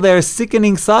all their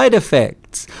sickening side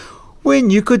effects when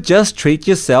you could just treat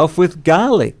yourself with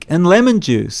garlic and lemon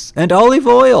juice and olive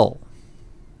oil?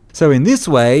 So in this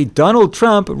way, Donald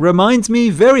Trump reminds me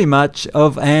very much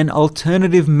of an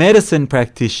alternative medicine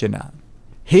practitioner.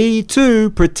 He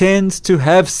too pretends to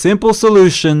have simple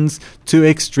solutions to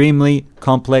extremely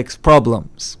complex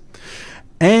problems.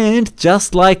 And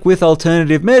just like with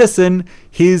alternative medicine,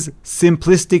 his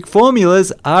simplistic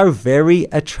formulas are very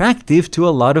attractive to a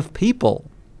lot of people.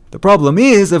 The problem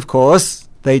is, of course,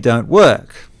 they don't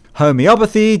work.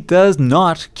 Homeopathy does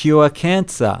not cure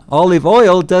cancer. Olive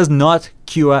oil does not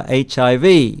cure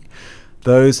HIV.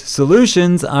 Those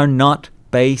solutions are not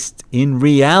based in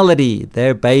reality.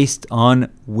 They're based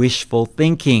on wishful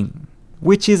thinking,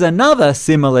 which is another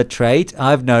similar trait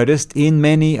I've noticed in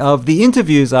many of the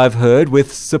interviews I've heard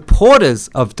with supporters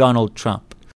of Donald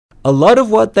Trump. A lot of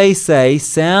what they say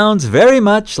sounds very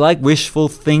much like wishful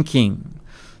thinking.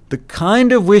 The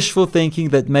kind of wishful thinking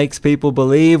that makes people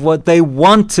believe what they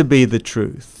want to be the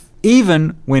truth,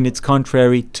 even when it's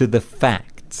contrary to the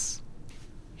facts.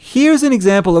 Here's an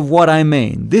example of what I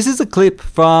mean. This is a clip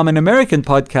from an American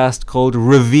podcast called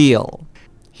Reveal.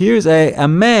 Here's a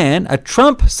man, a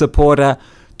Trump supporter,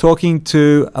 talking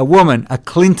to a woman, a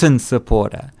Clinton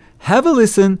supporter. Have a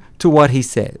listen to what he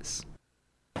says.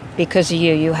 because of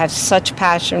you. You have such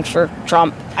passion for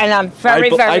Trump. And I'm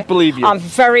very, I believe you. I'm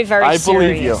very, very serious. I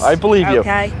believe you. I believe you.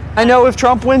 Okay? I know if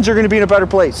Trump wins, you're going to be in a better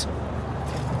place.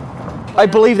 I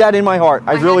believe that in my heart.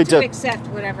 I really do. Accept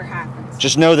whatever happens.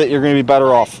 Just know that you're going to be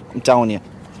better off. I'm telling you.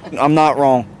 I'm not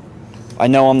wrong. I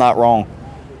know I'm not wrong.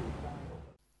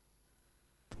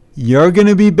 You're going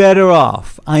to be better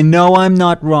off. I know I'm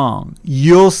not wrong.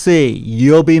 You'll see.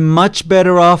 You'll be much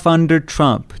better off under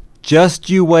Trump. Just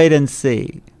you wait and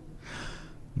see.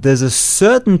 There's a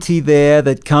certainty there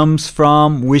that comes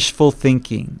from wishful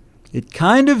thinking. It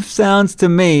kind of sounds to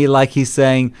me like he's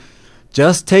saying,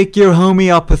 just take your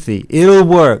homeopathy. It'll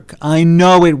work. I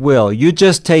know it will. You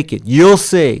just take it. You'll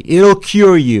see. It'll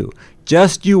cure you.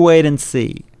 Just you wait and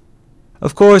see.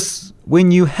 Of course,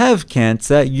 when you have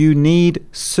cancer, you need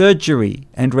surgery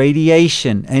and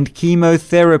radiation and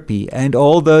chemotherapy and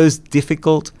all those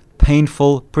difficult,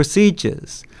 painful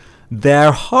procedures.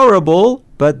 They're horrible,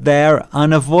 but they're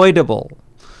unavoidable.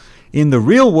 In the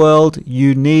real world,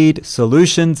 you need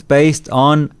solutions based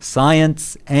on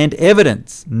science and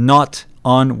evidence, not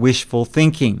on wishful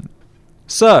thinking.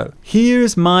 So,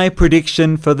 here's my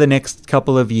prediction for the next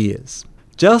couple of years.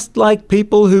 Just like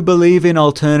people who believe in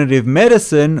alternative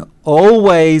medicine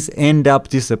always end up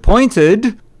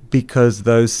disappointed because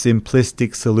those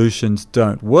simplistic solutions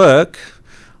don't work,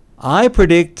 I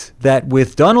predict that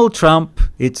with Donald Trump,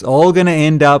 it's all going to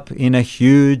end up in a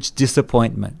huge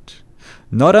disappointment.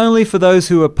 Not only for those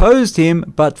who opposed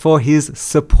him, but for his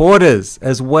supporters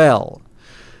as well.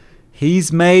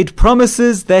 He's made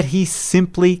promises that he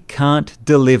simply can't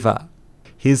deliver.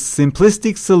 His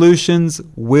simplistic solutions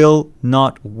will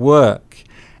not work.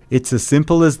 It's as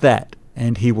simple as that,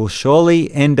 and he will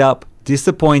surely end up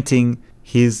disappointing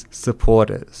his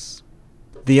supporters.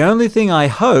 The only thing I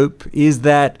hope is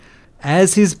that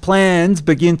as his plans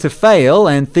begin to fail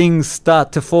and things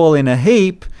start to fall in a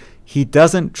heap, he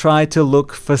doesn't try to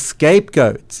look for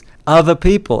scapegoats, other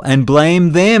people, and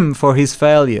blame them for his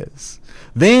failures.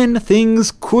 Then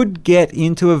things could get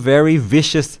into a very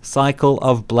vicious cycle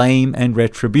of blame and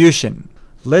retribution.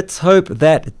 Let's hope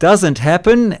that doesn't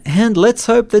happen, and let's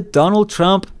hope that Donald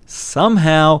Trump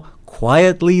somehow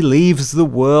quietly leaves the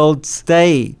world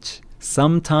stage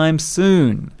sometime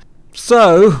soon.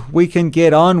 So we can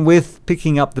get on with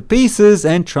picking up the pieces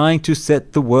and trying to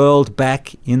set the world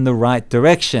back in the right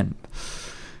direction.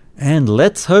 And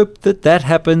let's hope that that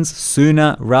happens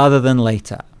sooner rather than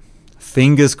later.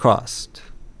 Fingers crossed.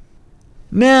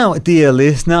 Now, dear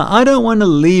listener, I don't want to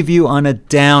leave you on a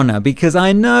downer because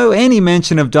I know any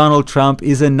mention of Donald Trump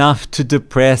is enough to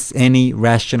depress any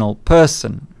rational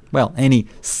person. Well, any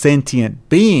sentient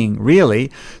being,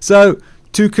 really. So,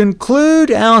 to conclude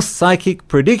our psychic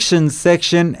predictions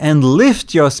section and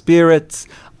lift your spirits,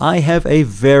 I have a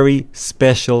very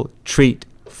special treat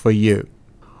for you.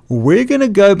 We're going to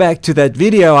go back to that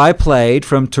video I played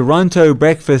from Toronto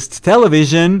Breakfast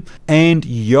Television, and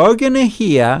you're going to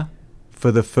hear,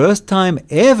 for the first time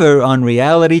ever on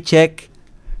Reality Check,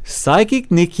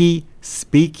 Psychic Nikki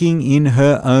speaking in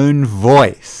her own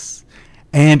voice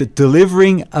and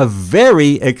delivering a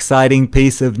very exciting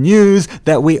piece of news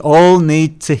that we all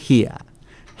need to hear.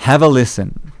 Have a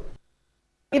listen.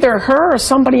 Either her or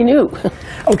somebody new.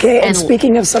 Okay, and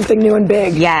speaking of something new and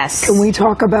big, Yes. can we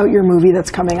talk about your movie that's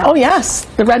coming up? Oh, yes.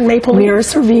 The Red Maple Leaf. Mira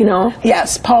Sorvino.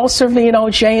 Yes. Paul Sorvino,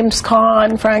 James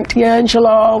Caan, Frank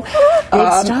D'Angelo.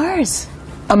 Big stars.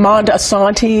 Amanda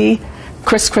Asante,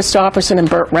 Chris Christopherson, and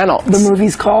Burt Reynolds. The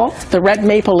movie's called? The Red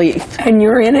Maple Leaf. And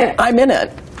you're in it. I'm in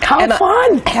it. How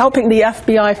fun. Helping the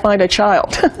FBI find a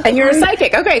child. And you're a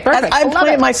psychic. Okay, perfect. I'm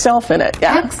playing myself in it.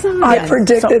 Yeah. Excellent. I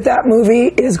predict that movie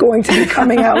is going to be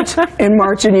coming out in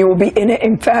March, and you will be in it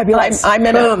in fabulous. I'm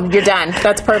in Boom, it. you're done.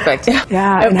 That's perfect.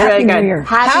 Yeah, and Really Happy good. New Year.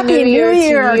 Happy New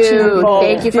Year to you. both.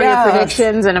 Thank you for Yes. your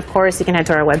predictions. And of course, you can head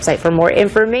to our website for more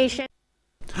information.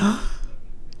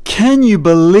 Can you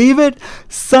believe it?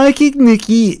 Psychic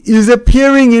Nikki is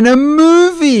appearing in a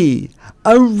movie.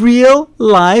 A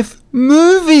real-life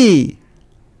movie.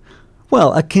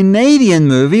 Well, a Canadian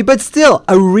movie, but still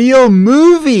a real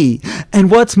movie. And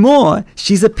what's more,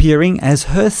 she's appearing as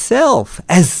herself,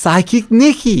 as Psychic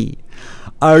Nikki.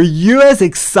 Are you as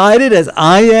excited as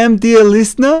I am, dear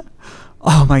listener?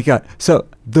 Oh my God. So,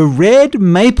 The Red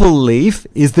Maple Leaf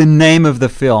is the name of the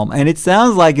film, and it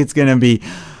sounds like it's going to be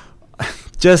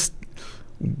just...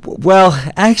 Well,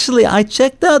 actually, I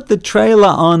checked out the trailer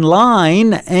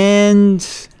online, and...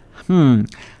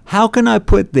 how can I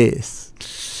put this?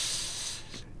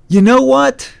 You know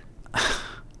what?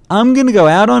 I'm going to go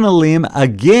out on a limb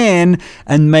again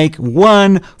and make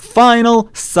one final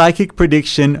psychic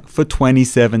prediction for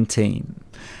 2017.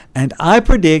 And I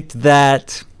predict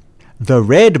that the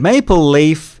red maple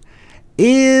leaf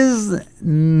is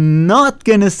not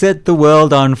going to set the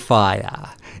world on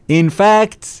fire. In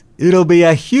fact, it'll be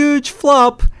a huge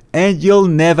flop and you'll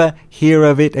never hear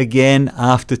of it again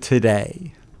after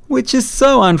today. Which is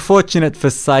so unfortunate for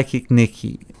Psychic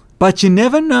Nikki. But you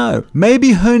never know.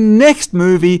 Maybe her next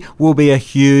movie will be a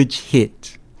huge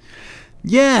hit.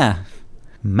 Yeah,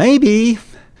 maybe.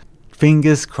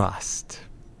 Fingers crossed.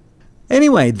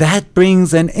 Anyway, that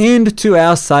brings an end to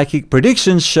our Psychic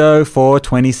Predictions show for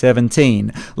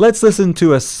 2017. Let's listen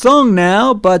to a song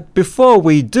now, but before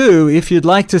we do, if you'd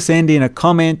like to send in a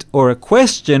comment or a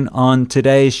question on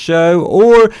today's show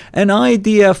or an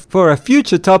idea for a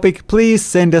future topic, please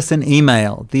send us an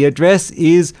email. The address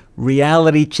is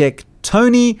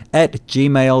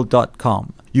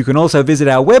realitychecktony@gmail.com. You can also visit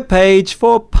our webpage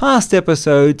for past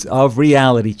episodes of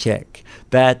Reality Check.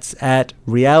 That's at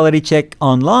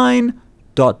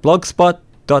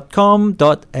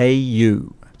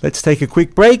realitycheckonline.blogspot.com.au. Let's take a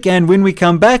quick break, and when we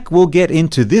come back, we'll get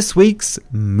into this week's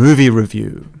movie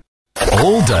review.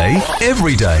 All day,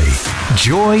 every day.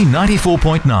 Joy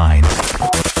 94.9.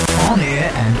 On air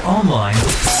and online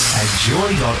at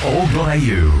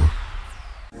joy.org.au.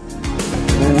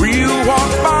 We'll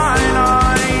walk by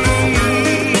night.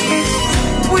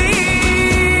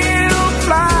 We'll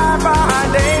fly by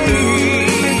day.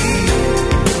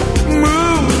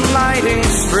 Moonlighting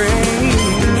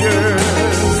strangers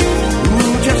who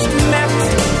just met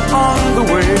on the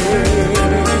way.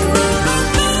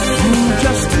 Who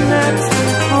just met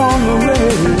on the way.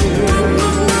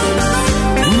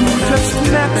 Who just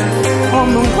met on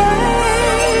the way.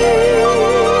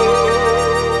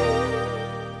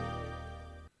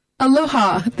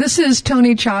 Aloha, this is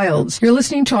Tony Childs. You're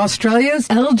listening to Australia's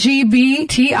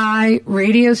LGBTI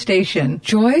radio station,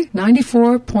 Joy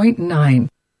 94.9.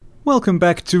 Welcome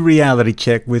back to Reality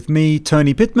Check with me,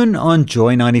 Tony Pittman, on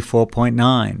Joy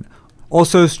 94.9.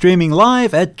 Also streaming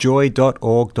live at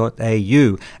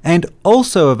joy.org.au and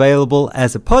also available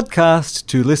as a podcast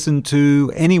to listen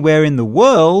to anywhere in the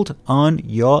world on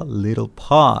your little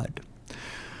pod.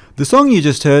 The song you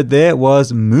just heard there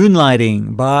was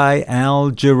Moonlighting by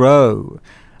Al Jarreau,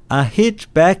 a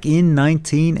hit back in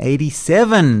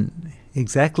 1987,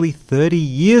 exactly 30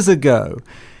 years ago.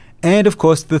 And of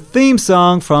course the theme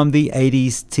song from the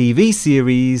 80s TV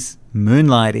series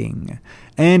Moonlighting.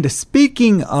 And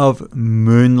speaking of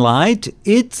moonlight,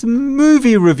 it's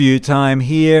movie review time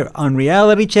here on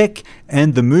Reality Check,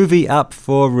 and the movie up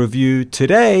for review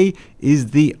today is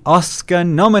the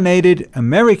Oscar-nominated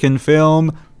American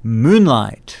film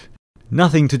Moonlight.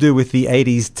 Nothing to do with the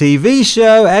 80s TV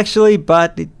show, actually,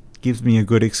 but it gives me a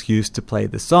good excuse to play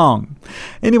the song.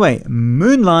 Anyway,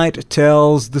 Moonlight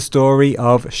tells the story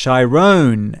of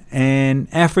Chiron, an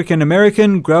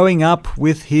African-American growing up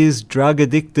with his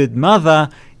drug-addicted mother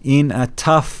in a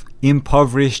tough,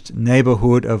 impoverished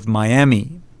neighborhood of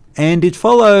Miami. And it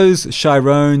follows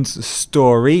Chiron's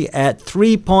story at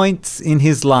 3 points in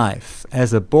his life,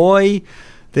 as a boy,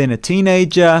 then a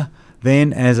teenager,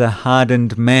 then as a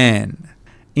hardened man.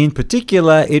 In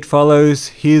particular, it follows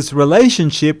his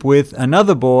relationship with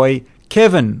another boy,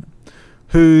 Kevin,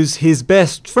 who's his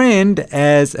best friend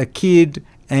as a kid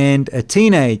and a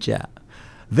teenager.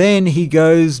 Then he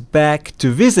goes back to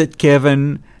visit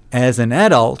Kevin as an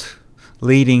adult,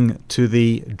 leading to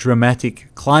the dramatic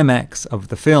climax of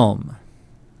the film.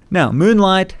 Now,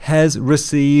 Moonlight has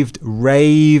received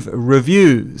rave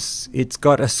reviews. It's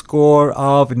got a score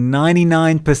of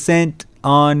 99%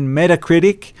 on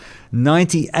Metacritic,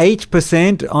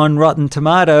 98% on Rotten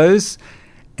Tomatoes,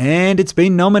 and it's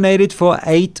been nominated for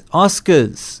 8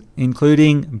 Oscars,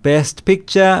 including Best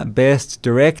Picture, Best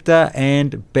Director,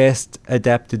 and Best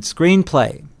Adapted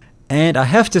Screenplay. And I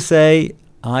have to say,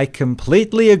 I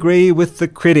completely agree with the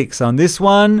critics on this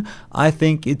one. I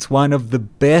think it's one of the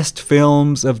best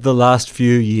films of the last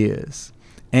few years.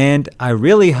 And I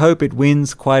really hope it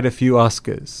wins quite a few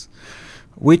Oscars.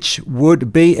 Which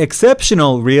would be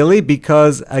exceptional, really,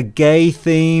 because a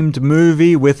gay-themed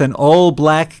movie with an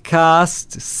all-black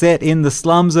cast set in the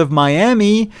slums of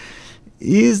Miami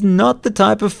is not the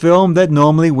type of film that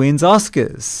normally wins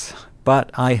Oscars.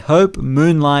 But I hope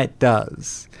Moonlight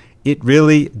does. It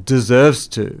really deserves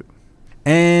to.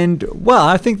 And, well,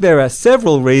 I think there are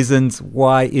several reasons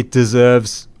why it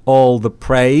deserves all the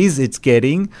praise it's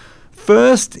getting.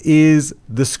 First is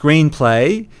the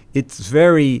screenplay. It's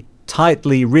very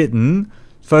tightly written,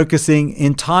 focusing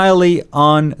entirely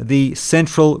on the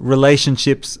central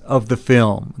relationships of the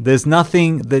film. There's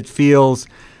nothing that feels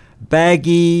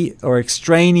baggy or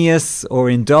extraneous or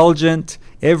indulgent.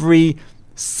 Every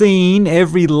scene,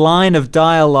 every line of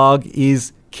dialogue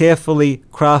is carefully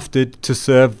crafted to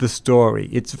serve the story.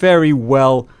 It's very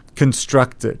well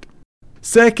constructed.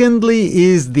 Secondly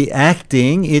is the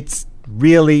acting. It's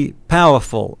really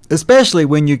powerful, especially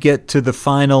when you get to the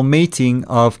final meeting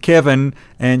of Kevin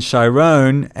and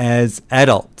Chiron as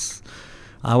adults.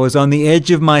 I was on the edge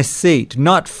of my seat,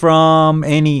 not from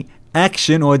any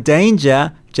action or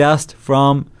danger, just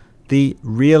from the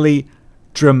really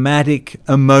dramatic,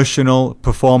 emotional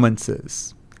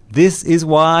performances. This is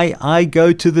why I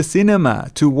go to the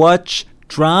cinema, to watch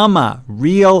drama,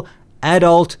 real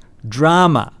adult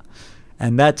drama.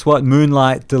 And that's what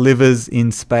Moonlight delivers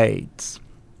in spades.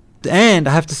 And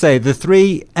I have to say, the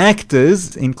three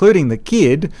actors, including the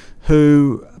kid,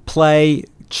 who play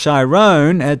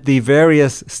Chiron at the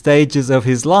various stages of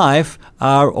his life,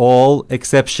 are all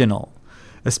exceptional.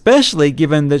 Especially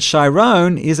given that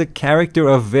Chiron is a character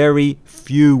of very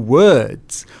few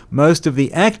words. Most of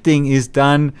the acting is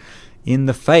done in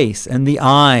the face and the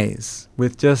eyes.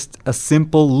 With just a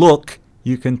simple look,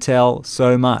 you can tell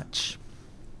so much.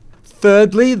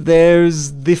 Thirdly,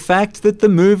 there's the fact that the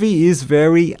movie is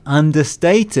very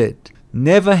understated,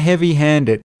 never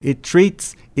heavy-handed. It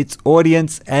treats its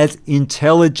audience as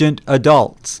intelligent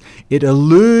adults. It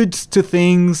alludes to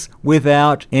things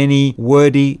without any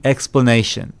wordy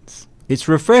explanations. It's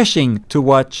refreshing to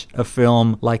watch a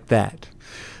film like that.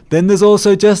 Then there's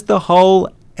also just the whole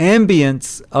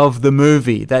ambience of the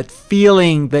movie, that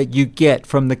feeling that you get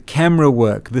from the camera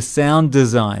work, the sound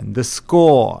design, the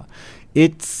score.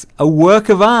 It's a work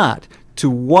of art to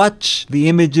watch the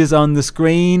images on the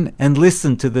screen and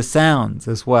listen to the sounds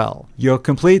as well. You're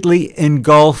completely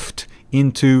engulfed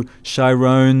into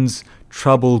Chiron's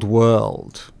troubled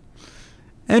world.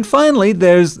 And finally,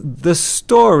 there's the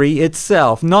story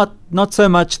itself. Not so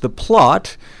much the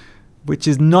plot, which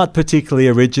is not particularly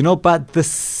original, but the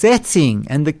setting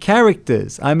and the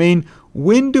characters. I mean,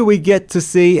 when do we get to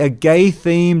see a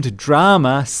gay-themed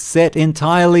drama set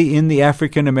entirely in the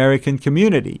African American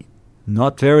community?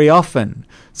 Not very often.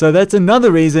 So that's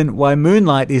another reason why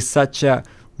Moonlight is such a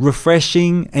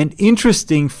refreshing and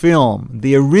interesting film,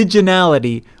 the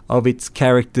originality of its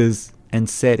characters and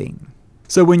setting.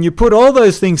 So when you put all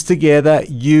those things together,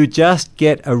 you just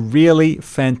get a really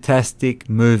fantastic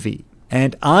movie.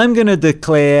 And I'm going to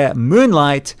declare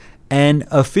Moonlight an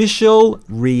official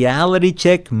reality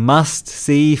check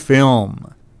must-see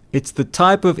film. It's the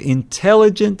type of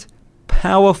intelligent,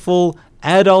 powerful,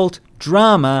 adult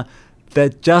drama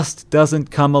that just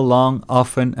doesn't come along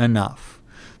often enough.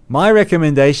 My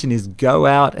recommendation is go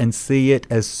out and see it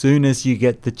as soon as you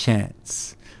get the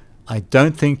chance. I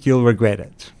don't think you'll regret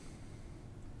it.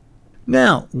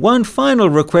 Now, one final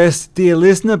request, dear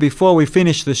listener, before we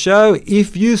finish the show.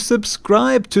 If you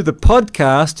subscribe to the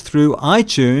podcast through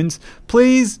iTunes,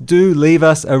 please do leave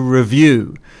us a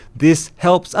review. This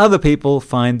helps other people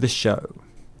find the show.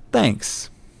 Thanks.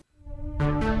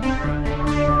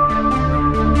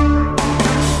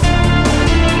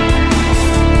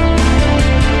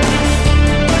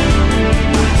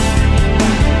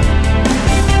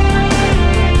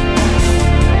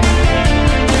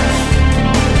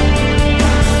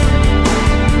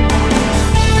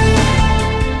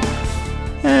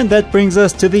 And that brings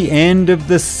us to the end of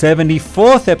the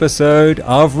 74th episode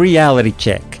of Reality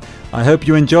Check. I hope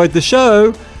you enjoyed the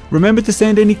show. Remember to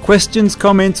send any questions,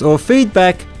 comments, or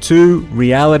feedback to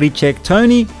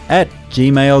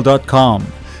realitychecktony@gmail.com.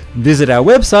 Visit our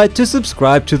website to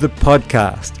subscribe to the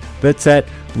podcast. That's at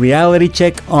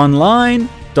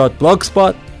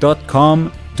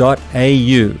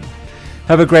realitycheckonline.blogspot.com.au.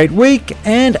 Have a great week,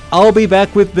 and I'll be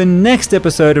back with the next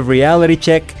episode of Reality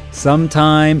Check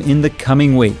sometime in the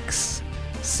coming weeks.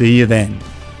 See you then.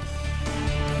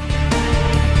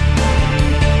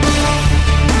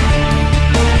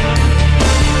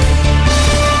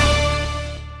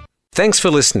 Thanks for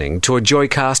listening to a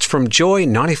Joycast from Joy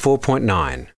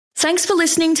 94.9. Thanks for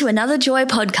listening to another Joy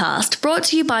podcast brought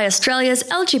to you by Australia's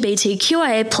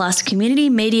LGBTQIA+ community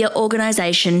media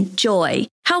organisation, Joy.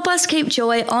 Help us keep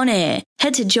Joy on air.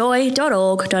 Head to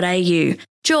joy.org.au.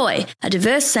 Joy, a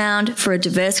diverse sound for a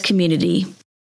diverse community.